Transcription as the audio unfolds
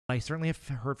I certainly have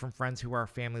heard from friends who are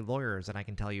family lawyers, and I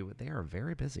can tell you they are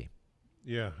very busy.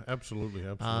 Yeah, absolutely.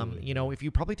 If you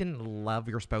probably didn't love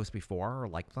your spouse before or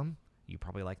like them, you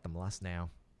probably like them less now.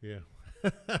 Yeah.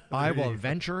 I will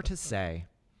venture to say,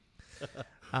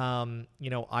 that,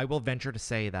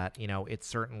 it's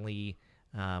certainly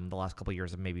the last couple of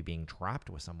years of maybe being trapped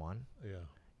with someone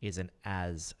isn't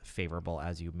as favorable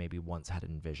as you maybe once had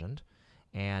envisioned.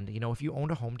 And, if you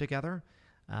owned a home together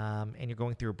and you're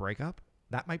going through a breakup,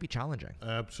 that might be challenging.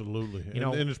 Absolutely.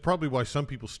 And it's probably why some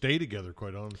people stay together,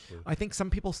 quite honestly. I think some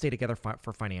people stay together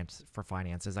for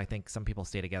finances. I think some people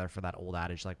stay together for that old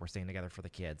adage, like we're staying together for the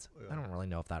kids. Yeah. I don't really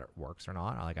know if that works or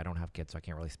not. I don't have kids, so I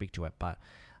can't really speak to it. But,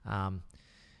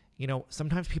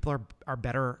 sometimes people are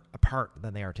better apart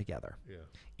than they are together. Yeah.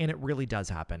 And it really does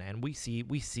happen. And we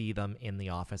see them in the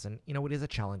office. And, it is a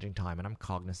challenging time, and I'm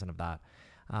cognizant of that.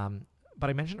 But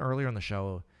I mentioned earlier in the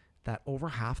show that over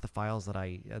half the files that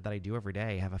I do every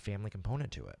day have a family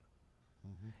component to it.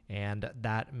 Mm-hmm. And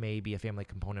that may be a family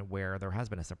component where there has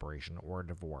been a separation or a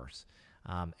divorce.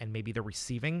 And maybe they're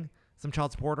receiving some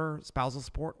child support or spousal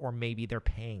support, or maybe they're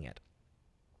paying it.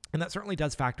 And that certainly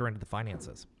does factor into the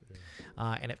finances.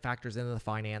 Yeah. And it factors into the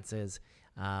finances.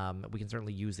 We can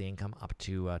certainly use the income up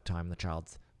to time the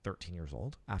child's 13 years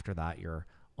old. After that, you're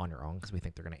on your own because we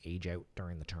think they're going to age out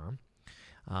during the term.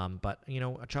 But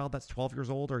a child that's 12 years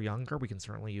old or younger, we can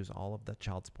certainly use all of the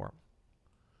child support.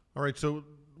 All right. So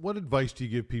what advice do you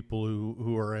give people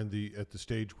who are at the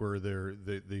stage where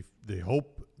they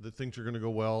hope that things are going to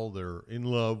go well, they're in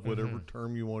love, whatever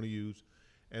term you want to use,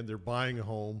 and they're buying a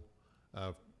home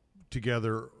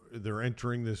together, they're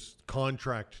entering this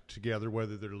contract together,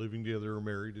 whether they're living together or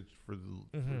married, it's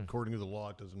according to the law,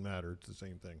 it doesn't matter. It's the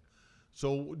same thing.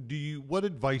 So what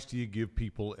advice do you give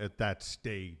people at that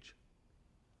stage?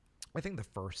 I think the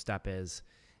first step is,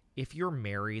 if you're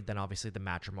married, then obviously the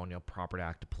Matrimonial Property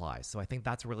Act applies. So I think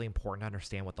that's really important to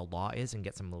understand what the law is and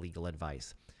get some legal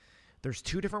advice. There's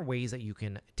two different ways that you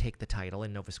can take the title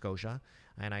in Nova Scotia,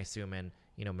 and I assume in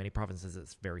many provinces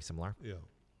it's very similar. Yeah.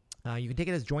 You can take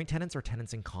it as joint tenants or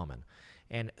tenants in common,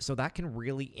 and so that can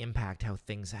really impact how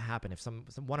things happen if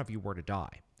one of you were to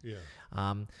die.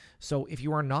 Yeah. So if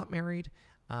you are not married,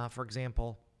 for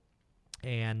example,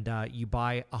 and you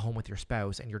buy a home with your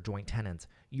spouse and your joint tenants,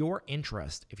 your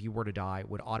interest, if you were to die,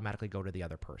 would automatically go to the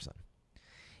other person.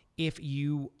 If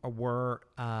you were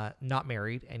not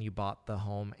married and you bought the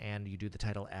home and you do the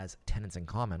title as tenants in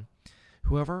common,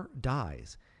 whoever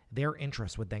dies, their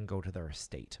interest would then go to their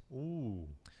estate. Ooh.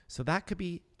 So that could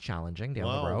be challenging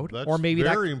down the road. That's or maybe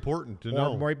very important to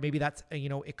know. Or maybe that's,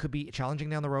 it could be challenging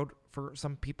down the road for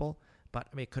some people, but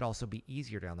it could also be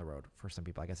easier down the road for some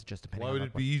people. I guess it just depends. Why would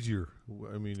it be easier?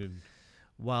 I mean,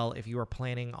 well, if you are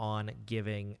planning on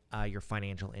giving your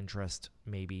financial interest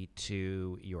maybe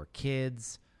to your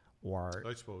kids or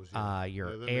I suppose,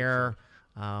 your heir,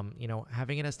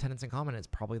 having it as tenants in common is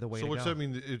probably the way to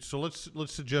go. So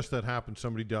let's suggest that happens.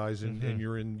 Somebody dies and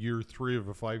you're in year 3 of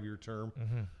a 5-year term.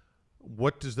 Mm-hmm.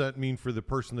 What does that mean for the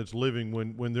person that's living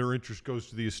when their interest goes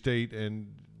to the estate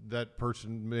and that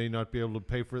person may not be able to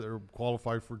pay for or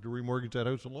qualify to remortgage that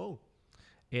house alone?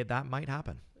 That might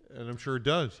happen. And I'm sure it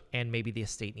does. And maybe the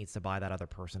estate needs to buy that other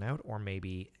person out, or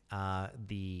maybe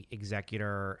the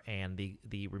executor and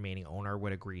the remaining owner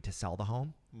would agree to sell the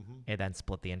home and then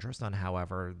split the interest on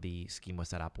however the scheme was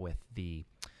set up with the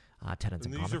tenants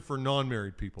in common. These are for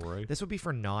non-married people, right? This would be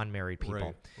for non-married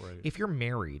people. Right. If you're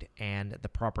married and the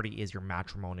property is your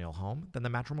matrimonial home, then the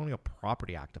Matrimonial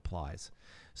Property Act applies.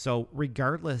 So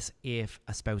regardless if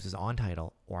a spouse is on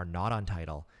title or not on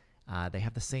title, they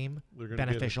have the same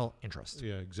beneficial interest.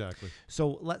 Yeah, exactly.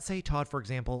 So let's say, Todd, for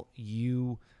example,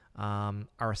 you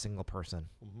are a single person,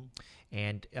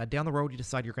 and down the road you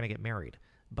decide you're going to get married,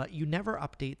 but you never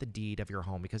update the deed of your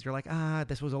home because you're like,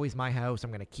 this was always my house.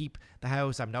 I'm going to keep the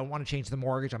house. I don't want to change the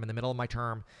mortgage. I'm in the middle of my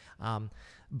term.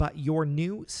 But your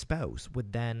new spouse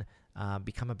would then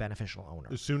become a beneficial owner.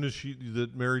 As soon as the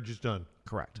marriage is done?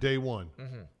 Correct. Day one?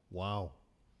 Mm-hmm. Wow.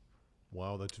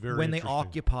 Wow, that's very when interesting. They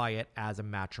occupy it as a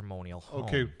matrimonial home.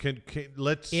 Okay,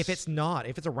 let's... If it's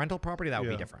a rental property, that would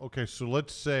be different. Okay, so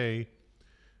let's say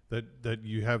that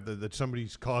you have that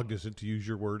somebody's cognizant, to use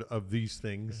your word, of these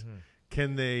things. Mm-hmm.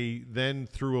 Can they then,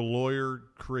 through a lawyer,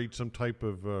 create some type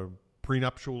of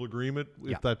prenuptial agreement,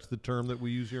 if that's the term that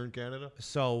we use here in Canada?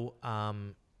 So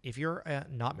if you're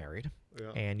not married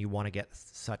and you want to get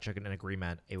such an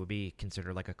agreement, it would be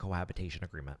considered like a cohabitation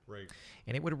agreement. Right.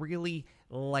 And it would really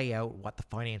lay out what the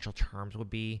financial terms would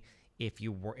be if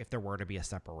there were to be a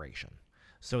separation.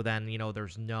 So then,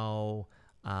 there's no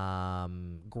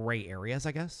gray areas,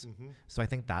 I guess. Mm-hmm. So I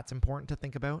think that's important to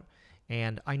think about.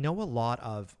 And I know a lot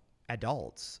of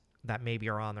adults that maybe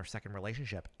are on their second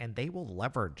relationship, and they will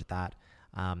leverage that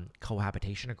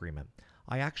cohabitation agreement.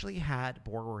 I actually had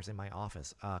borrowers in my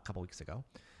office a couple weeks ago,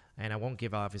 and I won't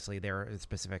give obviously their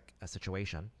specific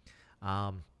situation.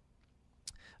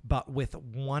 But with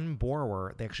one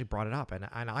borrower, they actually brought it up, and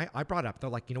I brought it up. They're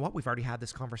like, you know what? We've already had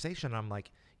this conversation. And I'm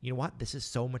like, you know what? This is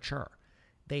so mature.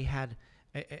 They had,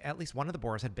 at least one of the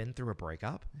borrowers had been through a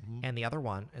breakup, and the other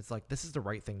one, it's like, this is the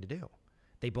right thing to do.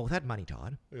 They both had money,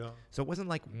 Todd. Yeah. So it wasn't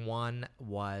like one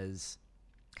was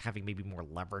having maybe more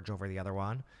leverage over the other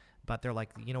one, but they're like,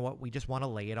 you know what? We just want to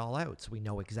lay it all out so we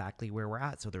know exactly where we're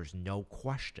at, so there's no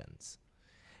questions.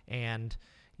 And,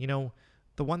 you know,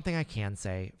 the one thing I can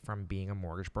say from being a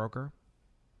mortgage broker,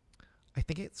 I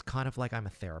think it's kind of like I'm a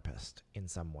therapist in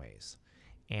some ways.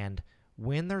 And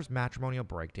when there's matrimonial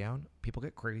breakdown, people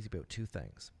get crazy about two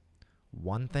things.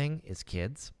 One thing is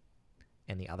kids,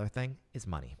 and the other thing is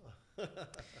money.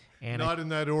 And not in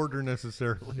that order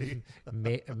necessarily.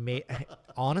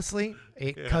 Honestly,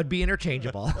 it could be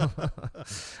interchangeable.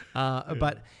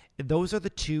 But those are the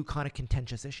two kind of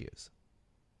contentious issues.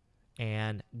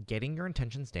 And getting your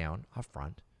intentions down up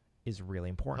front is really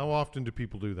important. How often do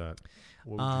people do that?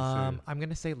 What would you say? I'm going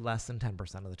to say less than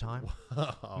 10% of the time.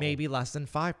 Wow. Maybe less than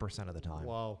 5% of the time.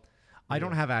 Wow. I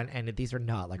don't have, and these are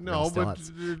not like No, real but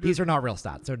stats. These are not real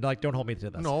stats. So like, don't hold me to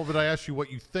this. No, but I asked you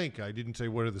what you think. I didn't say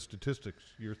what are the statistics.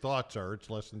 Your thoughts are it's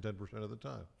less than 10% of the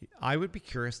time. I would be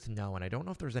curious to know, and I don't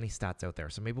know if there's any stats out there.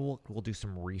 So maybe we'll do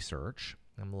some research.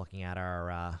 I'm looking at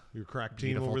our your crack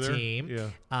team beautiful over there. Team. Yeah.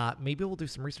 Maybe we'll do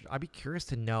some research. I'd be curious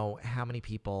to know how many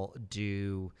people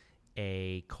do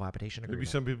a cohabitation agreement. Maybe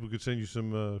some people could send you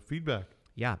some feedback.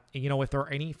 Yeah. And, you know, if there are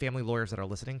any family lawyers that are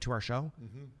listening to our show,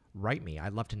 write me.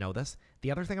 I'd love to know this.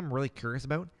 The other thing I'm really curious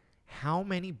about, how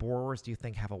many borrowers do you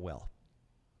think have a will?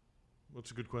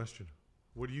 That's a good question.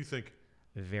 What do you think?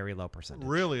 Very low percentage.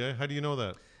 Really? How do you know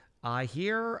that? I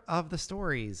hear of the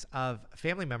stories of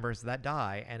family members that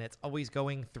die, and it's always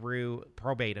going through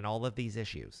probate and all of these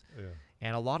issues. Yeah.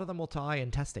 And a lot of them will die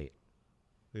intestate.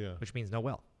 Yeah. Which means no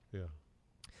will. Yeah.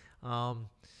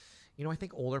 You know, I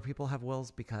think older people have wills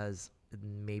because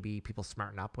maybe people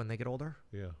smarten up when they get older.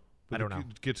 Yeah. I don't know.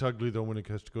 It gets ugly, though, when it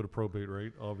has to go to probate,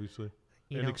 right? Obviously.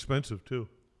 You and know, expensive, too.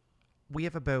 We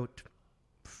have about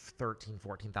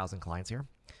 14,000 clients here,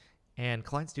 and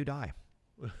clients do die.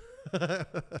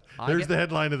 There's the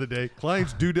headline of the day.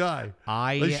 Clients do die.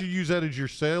 They should use that as your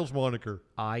sales moniker.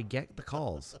 I get the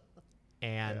calls,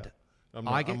 and I'm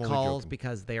I get calls joking.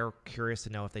 because they're curious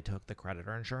to know if they took the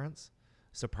creditor insurance.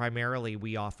 So primarily,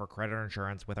 we offer creditor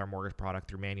insurance with our mortgage product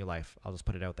through Manulife. I'll just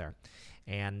put it out there.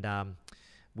 And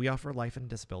we offer life and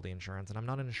disability insurance, and I'm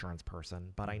not an insurance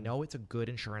person, but I know it's a good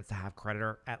insurance to have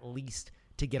creditor, at least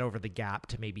to get over the gap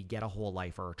to maybe get a whole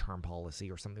life or a term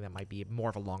policy or something that might be more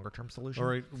of a longer term solution. All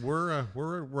right, we're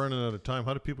running out of time.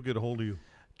 How do people get a hold of you?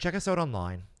 Check us out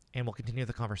online, and we'll continue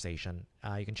the conversation.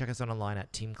 You can check us out online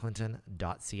at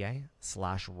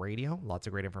teamclinton.ca/radio. Lots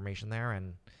of great information there,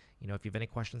 and you know, if you have any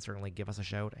questions, certainly give us a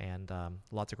shout, and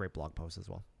lots of great blog posts as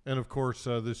well. And of course,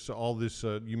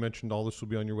 you mentioned all this will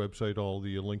be on your website. All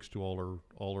the links to all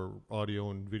our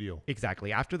audio and video.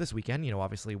 Exactly. After this weekend, you know,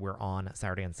 obviously we're on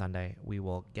Saturday and Sunday. We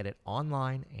will get it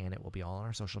online, and it will be all on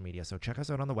our social media. So check us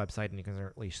out on the website, and you can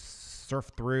certainly surf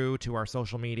through to our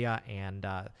social media and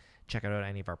check out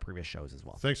any of our previous shows as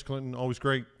well. Thanks, Clinton. Always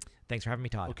great. Thanks for having me,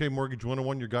 Todd. Okay, Mortgage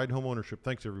 101, your guide to home ownership.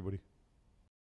 Thanks, everybody.